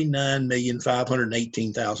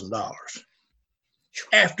 $39,518,000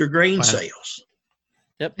 after grain sales.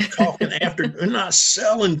 Yep. Talking after, they're not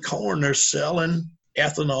selling corn, they're selling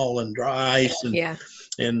ethanol and dry ice.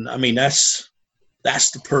 And I mean, that's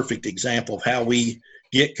the perfect example of how we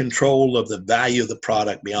get control of the value of the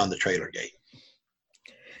product beyond the trailer gate.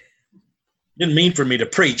 Didn't mean for me to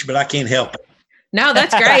preach, but I can't help it. No,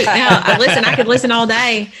 that's great. No, listen, I could listen all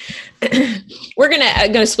day. We're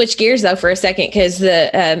gonna switch gears though for a second, because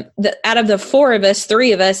the out of the four of us,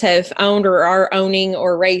 three of us have owned or are owning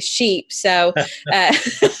or raised sheep. So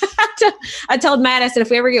I told Matt, I said, if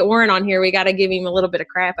we ever get Warren on here, we got to give him a little bit of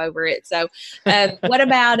crap over it. So what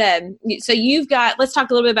about so let's talk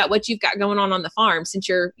a little bit about what you've got going on the farm, since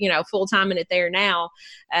you're full time in it there now.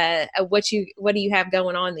 What do you have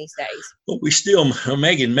going on these days? Well, we still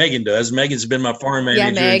Megan does. Megan's been my farm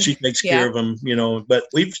manager, and she takes care of them. But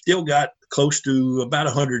we've still got close to about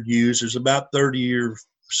 100 ewes. There's about 30 or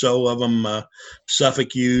so of them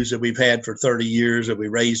Suffolk ewes that we've had for 30 years that we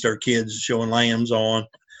raised our kids showing lambs on.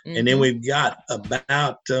 And then we've got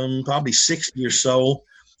about probably 60 or so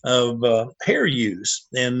of hair ewes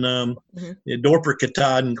and Dorper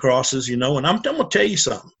Katahdin crosses, and I'm going to tell you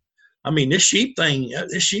something. I mean, this sheep thing,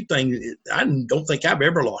 I don't think I've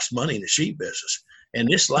ever lost money in the sheep business. And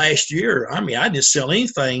this last year, I mean, I didn't sell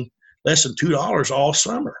anything less than $2 all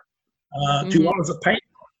summer, $2 a pound.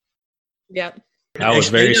 Yep. I was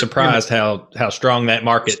very surprised how strong that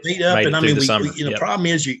market made it through the summer. The problem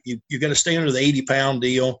is you got to stay under the 80-pound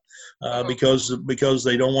deal because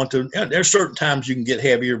they don't want to. There's certain times you can get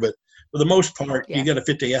heavier, but for the most part, you got to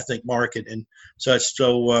fit the ethnic market and such.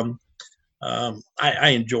 So I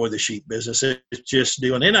enjoy the sheep business. It's just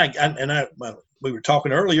doing. And we were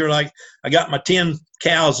talking earlier. Like I got my 10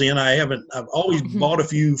 cows in. I've always bought a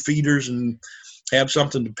few feeders and have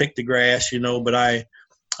something to pick the grass, but I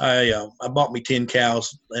bought me 10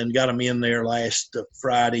 cows and got them in there last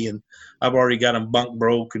Friday, and I've already got them bunk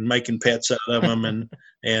broke and making pets out of them,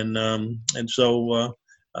 and so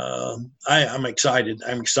I'm excited.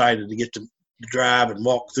 I'm excited to get to drive and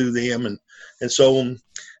walk through them, and so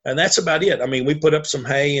that's about it. I mean, we put up some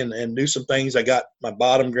hay and do some things. I got my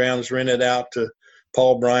bottom grounds rented out to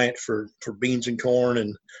Paul Bryant for beans and corn,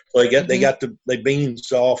 and so they got the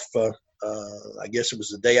beans off. I guess it was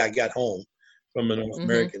the day I got home from the North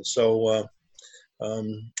American. So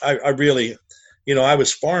I really, I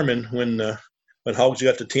was farming when hogs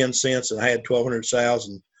got to 10 cents and I had 1,200 sows,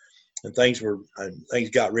 and things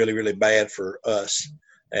got really, really bad for us.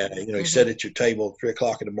 You sit at your table at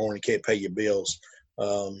 3:00 in the morning, can't pay your bills.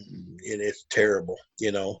 And it's terrible,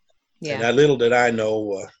 Yeah. And little did I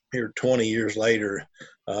know, here 20 years later,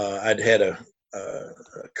 I'd had a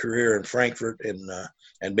career in Frankfurt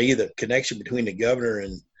and be the connection between the governor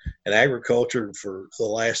and agriculture for the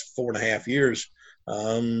last 4.5 years.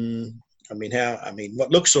 What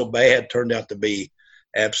looked so bad turned out to be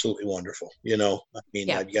absolutely wonderful. I mean,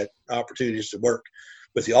 I got opportunities to work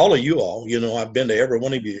with all of you all. I've been to every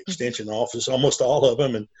one of your extension offices, almost all of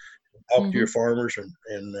them, and talked to your farmers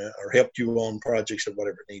and or helped you on projects or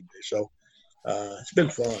whatever it need to be. So it's been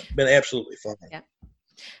fun. Been absolutely fun. Yeah.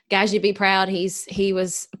 Guys, you'd be proud. He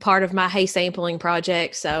was part of my hay sampling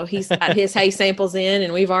project. So he's got his hay samples in,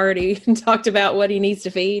 and we've already talked about what he needs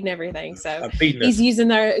to feed and everything. So he's using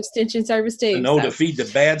their extension service too. To feed the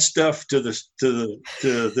bad stuff to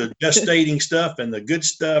the gestating stuff and the good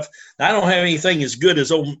stuff. I don't have anything as good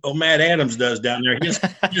as old Matt Adams does down there. You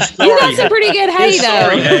got some pretty good hay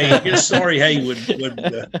though. His sorry hay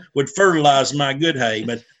would fertilize my good hay,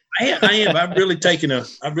 but I've really taken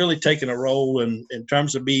a role in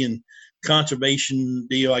terms of being conservation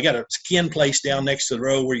deal. I got a skin place down next to the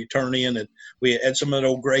road where you turn in, and we had some of that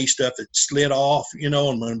old gray stuff that slid off,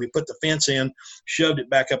 and when we put the fence in, shoved it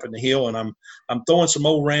back up in the hill, and I'm throwing some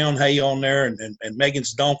old round hay on there, and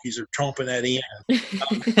Megan's donkeys are chomping that in.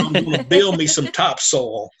 I'm going to build me some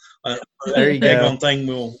topsoil. There you go. Thing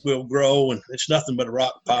will grow, and it's nothing but a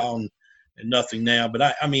rock pile and nothing now. But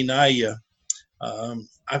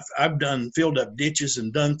I've filled up ditches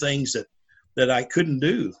and done things that I couldn't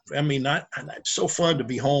do. I mean, it's so fun to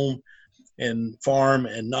be home and farm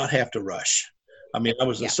and not have to rush. I mean, I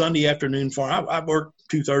was a Sunday afternoon farm. I worked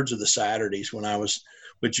 2/3 of the Saturdays when I was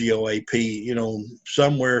with GOAP,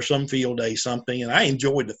 somewhere, some field day, something. And I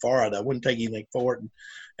enjoyed the farm. I wouldn't take anything for it.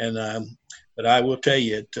 But I will tell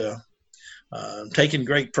you, I'm taking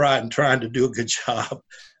great pride in trying to do a good job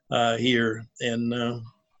here. And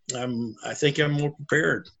I think I'm more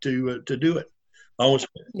prepared to do it. As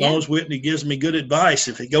long as Whitney gives me good advice.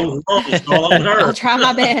 If it goes wrong, it's all on her. I'll try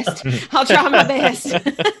my best.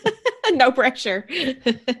 No pressure.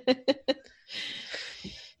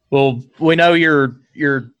 Well, we know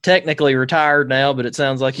you're technically retired now, but it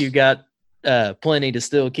sounds like you've got plenty to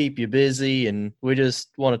still keep you busy, and we just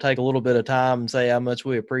want to take a little bit of time and say how much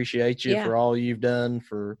we appreciate you for all you've done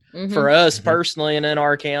for us personally and in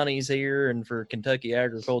our counties here, and for Kentucky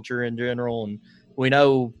agriculture in general. And we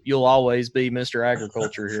know you'll always be Mr.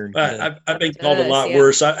 Agriculture here in Kentucky. I've been called a lot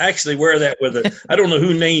worse. I actually wear that with I don't know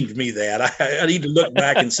who named me that. I need to look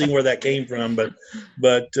back and see where that came from, but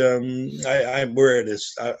I wear it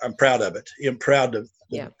as I'm proud of it. I'm proud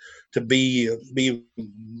to be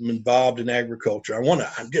involved in agriculture.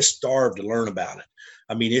 I'm just starved to learn about it.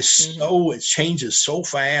 I mean, it changes so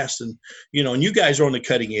fast, and and you guys are on the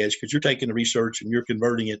cutting edge because you're taking the research and you're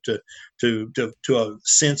converting it to a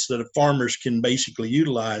sense that farmers can basically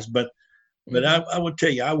utilize. But I would tell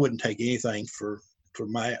you, I wouldn't take anything for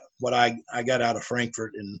what I got out of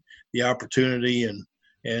Frankfort and the opportunity, and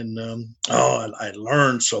I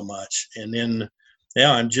learned so much. And then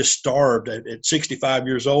I'm just starved at 65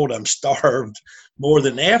 years old. I'm starved more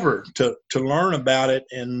than ever to learn about it.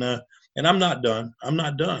 And I'm not done. I'm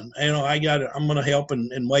going to help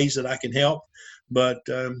in ways that I can help, but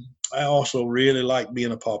I also really like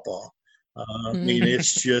being a pawpaw. I mean,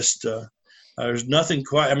 it's just there's nothing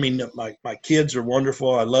quite. I mean, my kids are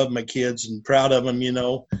wonderful. I love my kids and proud of them,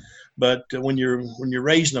 But when you're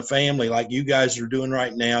raising a family like you guys are doing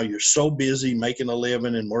right now, you're so busy making a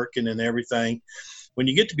living and working and everything. When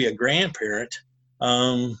you get to be a grandparent,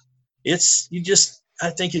 I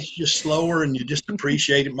think it's just slower, and you just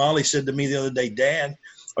appreciate it. Molly said to me the other day, "Dad,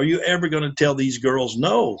 are you ever going to tell these girls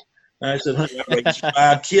no?" And I said, "Honey, I raised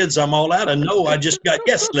 5 kids. I'm all out of no. I just got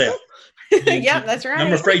yes left." Yeah, that's right.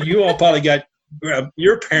 I'm afraid you all probably got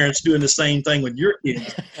your parents doing the same thing with your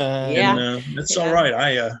kids. That's all right.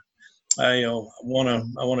 I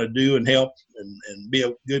want to do and help and be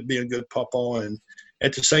a good papa, and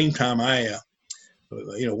at the same time,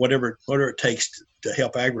 whatever it takes to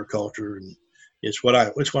help agriculture, and it's what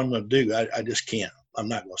I'm going to do. I just can't. I'm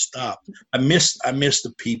not going to stop. I miss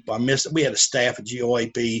the people. We had a staff at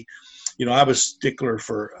GOAP. I was stickler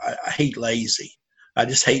for. I hate lazy. I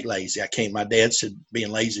just hate lazy. I can't. My dad said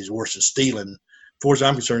being lazy is worse than stealing. As far as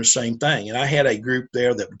I'm concerned, the same thing. And I had a group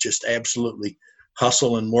there that would just absolutely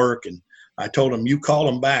hustle and work. And I told them, you call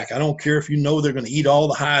them back. I don't care if they're going to eat all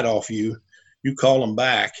the hide off you. You call them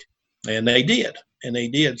back. And they did. And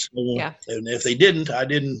and if they didn't, I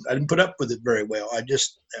didn't put up with it very well. I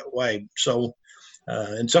just that way. So,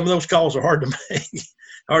 and some of those calls are hard to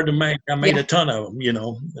make. I made a ton of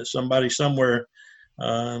them, somebody somewhere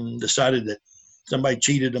decided that somebody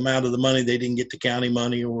cheated them out of the money. They didn't get the county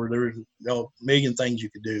money, or there's a million things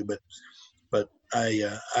you could do. But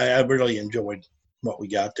I really enjoyed what we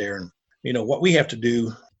got there. And, what we have to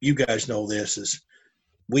do, you guys know this, is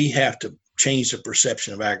we have to change the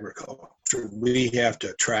perception of agriculture. We have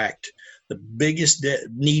to attract. The biggest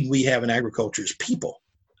need we have in agriculture is people.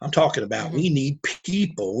 I'm talking about we need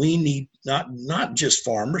people. We need not just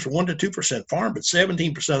farmers, 1 to 2% farm, but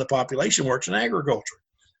 17% of the population works in agriculture.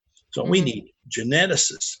 So we need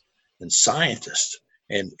geneticists and scientists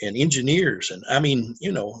and engineers. And I mean,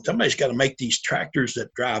 somebody's got to make these tractors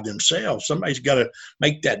that drive themselves. Somebody's got to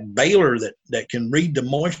make that baler that can read the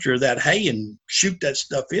moisture of that hay and shoot that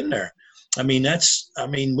stuff in there. I mean,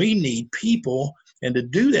 we need people. And to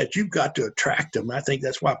do that, you've got to attract them. I think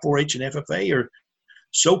that's why 4-H and FFA are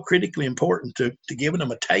so critically important to giving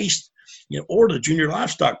them a taste, or the junior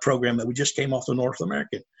livestock program that we just came off the North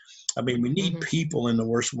American. I mean, we need people in the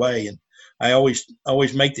worst way. And I always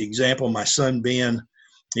make the example, my son, Ben,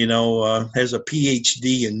 has a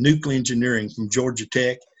PhD in nuclear engineering from Georgia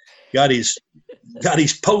Tech, got his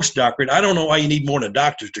postdoctorate. I don't know why you need more than a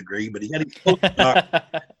doctorate degree, but he got his postdoc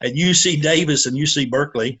at UC Davis and UC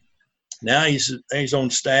Berkeley. Now he's on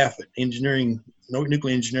staff at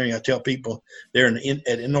nuclear engineering. I tell people there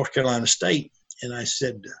in North Carolina State, and I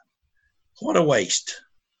said, "What a waste."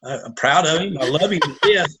 I'm proud of him. I love him to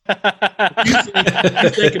death. You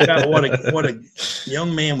think about what a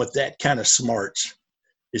young man with that kind of smarts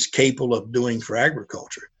is capable of doing for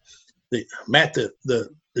agriculture. Matt, the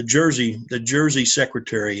Jersey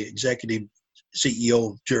secretary, executive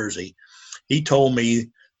CEO of Jersey, he told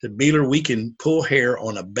me that, Beeler, we can pull hair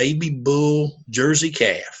on a baby bull Jersey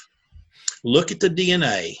calf, look at the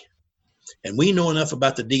DNA, and we know enough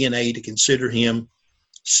about the DNA to consider him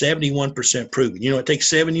 71% proven. It takes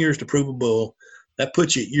 7 years to prove a bull. That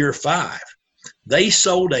puts you at year 5. They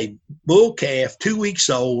sold a bull calf 2 weeks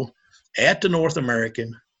old at the North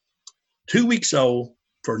American, 2 weeks old,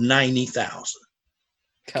 for $90,000.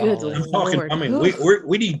 Good I'm talking. Lord. I mean,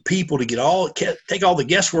 we need people to take all the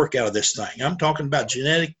guesswork out of this thing. I'm talking about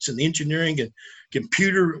genetics and engineering and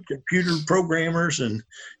computer programmers and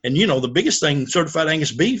the biggest thing, certified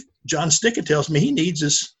Angus beef. John Sticka tells me he needs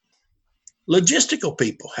is logistical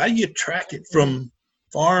people. How do you track it from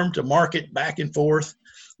farm to market, back and forth?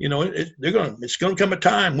 It's gonna come a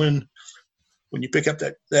time when you pick up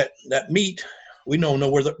that meat, we don't know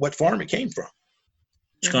what farm it came from.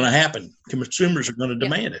 It's going to happen. Consumers are going to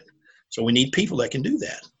demand it. So we need people that can do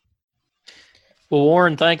that. Well,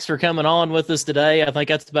 Warren, thanks for coming on with us today. I think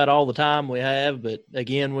that's about all the time we have. But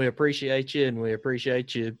again, we appreciate you, and we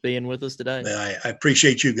appreciate you being with us today. I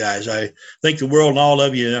appreciate you guys. I think the world and all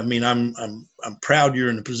of you. I mean, I'm proud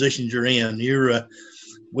you're in the positions you're in.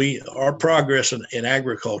 Our progress in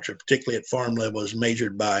agriculture, particularly at farm level, is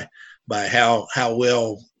measured by how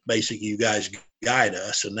well basically you guys guide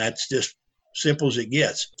us, and that's just simple as it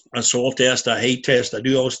gets. I soil test, I hay test, I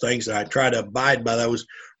do those things, and I try to abide by those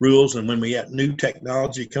rules. And when we have new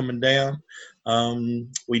technology coming down,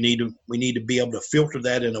 we need to be able to filter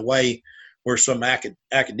that in a way where some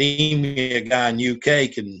academia guy in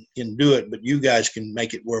UK can do it, but you guys can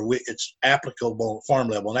make it where it's applicable at farm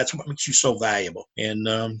level, and that's what makes you so valuable. And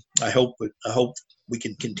I hope we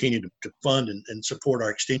can continue to fund and support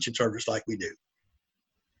our extension service like we do.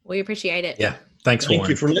 We appreciate it. Yeah. Thanks, Thank Warren.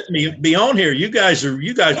 you for letting me be on here. You guys are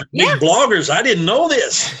big bloggers. I didn't know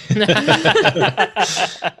this.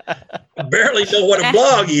 I barely know what a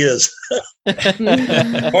blog is.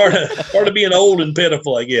 part of being old and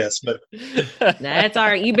pitiful, I guess. But that's all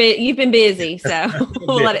right. You've been busy, so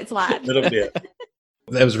we'll let it slide. A little bit.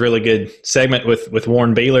 That was a really good segment with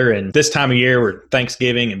Warren Beeler. And this time of year, we're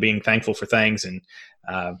Thanksgiving and being thankful for things, and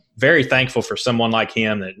very thankful for someone like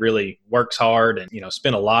him that really works hard and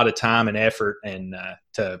spend a lot of time and effort and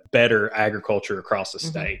to better agriculture across the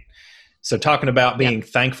state. So talking about being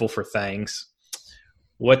thankful for things,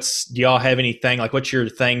 do y'all have anything, like what's your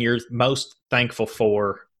thing you're most thankful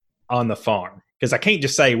for on the farm? Because I can't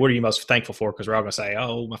just say, what are you most thankful for? Because we're all going to say,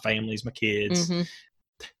 oh, my family's, my kids.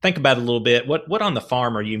 Think about it a little bit. What on the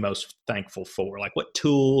farm are you most thankful for? Like what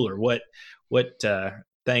tool or what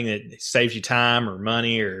thing that saves you time or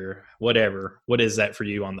money or whatever? What is that for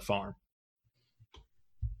you on the farm?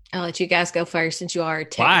 I'll let you guys go first since you are.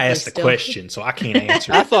 Well, I asked the question, so I can't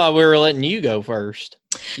answer. I thought we were letting you go first.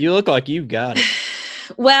 You look like you've got it.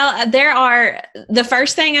 Well, the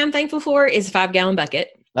first thing I'm thankful for is a 5-gallon bucket.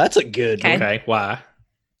 That's a good one. Okay. Why?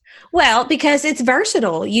 Well, because it's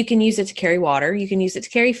versatile. You can use it to carry water. You can use it to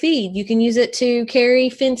carry feed. You can use it to carry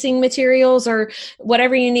fencing materials or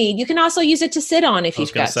whatever you need. You can also use it to sit on if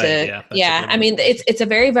you've got to. Yeah. I mean, it's a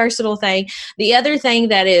very versatile thing. The other thing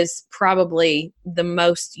that is probably the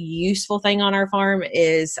most useful thing on our farm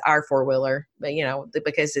is our 4-wheeler, but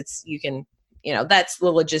because that's the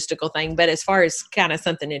logistical thing. But as far as kind of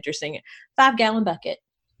something interesting, 5-gallon bucket.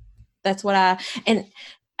 That's what I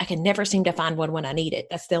can never seem to find one when I need it.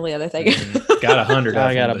 That's the only other thing. Got 100.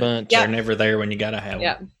 I got a bunch. They're never there when you got to have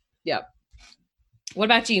them. Yep. What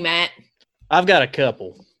about you, Matt? I've got a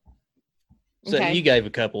couple. So Okay. you gave a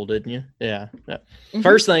couple, didn't you? Yeah. Mhm.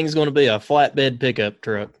 First thing is going to be a flatbed pickup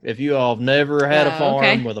truck. If you all have never had a farm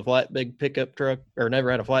okay. with a flatbed pickup truck, or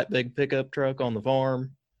never had a flatbed pickup truck on the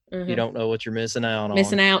farm, you don't know what you're missing out on.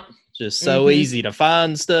 Missing out. It's just so Mhm. easy to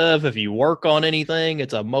find stuff. If you work on anything,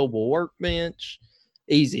 it's a mobile workbench.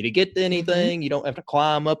 Easy to get to anything. You don't have to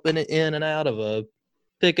climb up in and out of a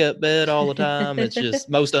pickup bed all the time. It's just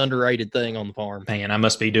most underrated thing on the farm. Man, I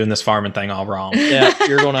must be doing this farming thing all wrong. Yeah,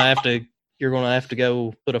 you're gonna have to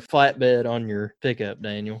go put a flatbed on your pickup,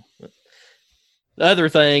 Daniel. The other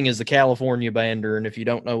thing is the California bander, and if you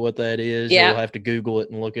don't know what that is, Yeah. you'll have to Google it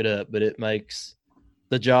and look it up. But it makes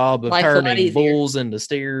the job of Life a lot turning easier. bulls into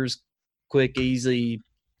steers quick, easy,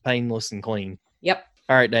 painless, and clean. Yep.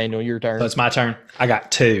 All right, Daniel, your turn. So it's my turn. I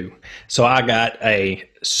got two. So I got a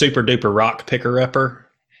super duper rock picker upper.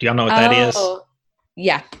 Do y'all know what that is?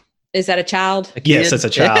 Yeah. Is that a child? A Yes, kid? it's a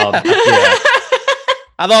child. Yeah.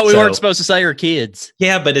 I thought we So- weren't supposed to say her kids.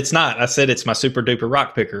 Yeah, but it's not. I said it's my super duper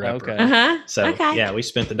rock picker upper. Okay. Uh-huh. So okay. yeah, we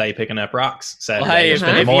spent the day picking up rocks Saturday. Well, hey, We if-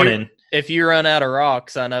 spent if the you- morning. If you run out of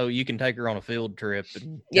rocks, I know you can take her on a field trip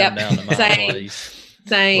and Yep. come down to my Same. place.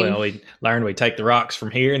 Same. Well, we learned we take the rocks from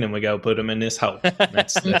here and then we go put them in this hole.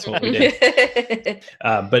 That's what we did.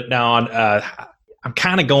 But now I'm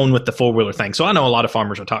kind of going with the 4-wheeler thing. So I know a lot of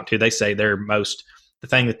farmers I talk to, they say the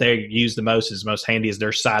thing that they use the most is most handy is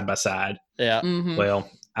their side by side. Yeah. Mhm. Well,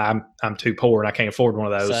 I'm too poor and I can't afford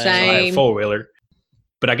one of those. So I have a Same. 4-wheeler.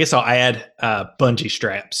 But I guess I'll add bungee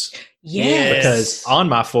straps Yes. because on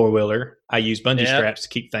my 4-wheeler I use bungee Yep. straps to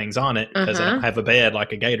keep things on it because I don't have a bed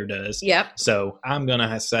like a gator does. Yep. So I'm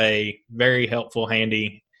gonna say very helpful,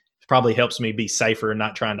 handy. Probably helps me be safer and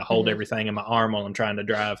not trying to hold Mhm. everything in my arm while I'm trying to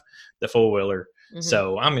drive the 4-wheeler. Mhm.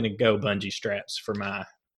 So I'm gonna go bungee straps for my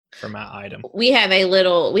item. We have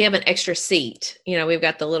an extra seat. We've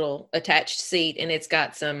got the little attached seat and it's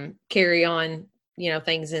got some carry on,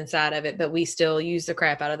 things inside of it, but we still use the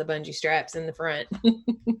crap out of the bungee straps in the front.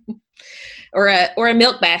 or a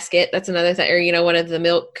milk basket. That's another thing. Or, one of the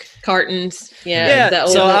milk cartons. Yeah. The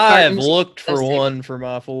old so milk I have cartons. looked for Those things. one for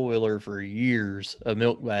my 4-wheeler for years. A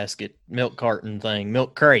milk basket, milk carton thing,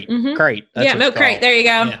 milk crate, Mhm. crate. That's Yeah, what milk it's crate. called. There you go.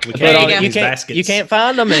 Yeah, we But There can't you get go. these baskets. you can't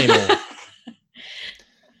find them anymore.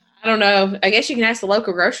 I don't know. I guess you can ask the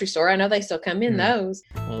local grocery store. I know they still come in those.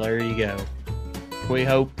 Well, there you go. We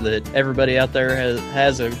hope that everybody out there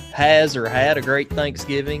has or had a great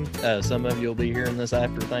Thanksgiving. Some of you will be hearing this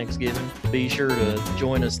after Thanksgiving. Be sure to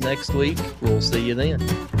join us next week. We'll see you then.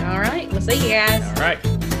 All right. We'll see you guys. All right.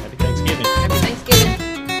 Happy Thanksgiving. Happy Thanksgiving.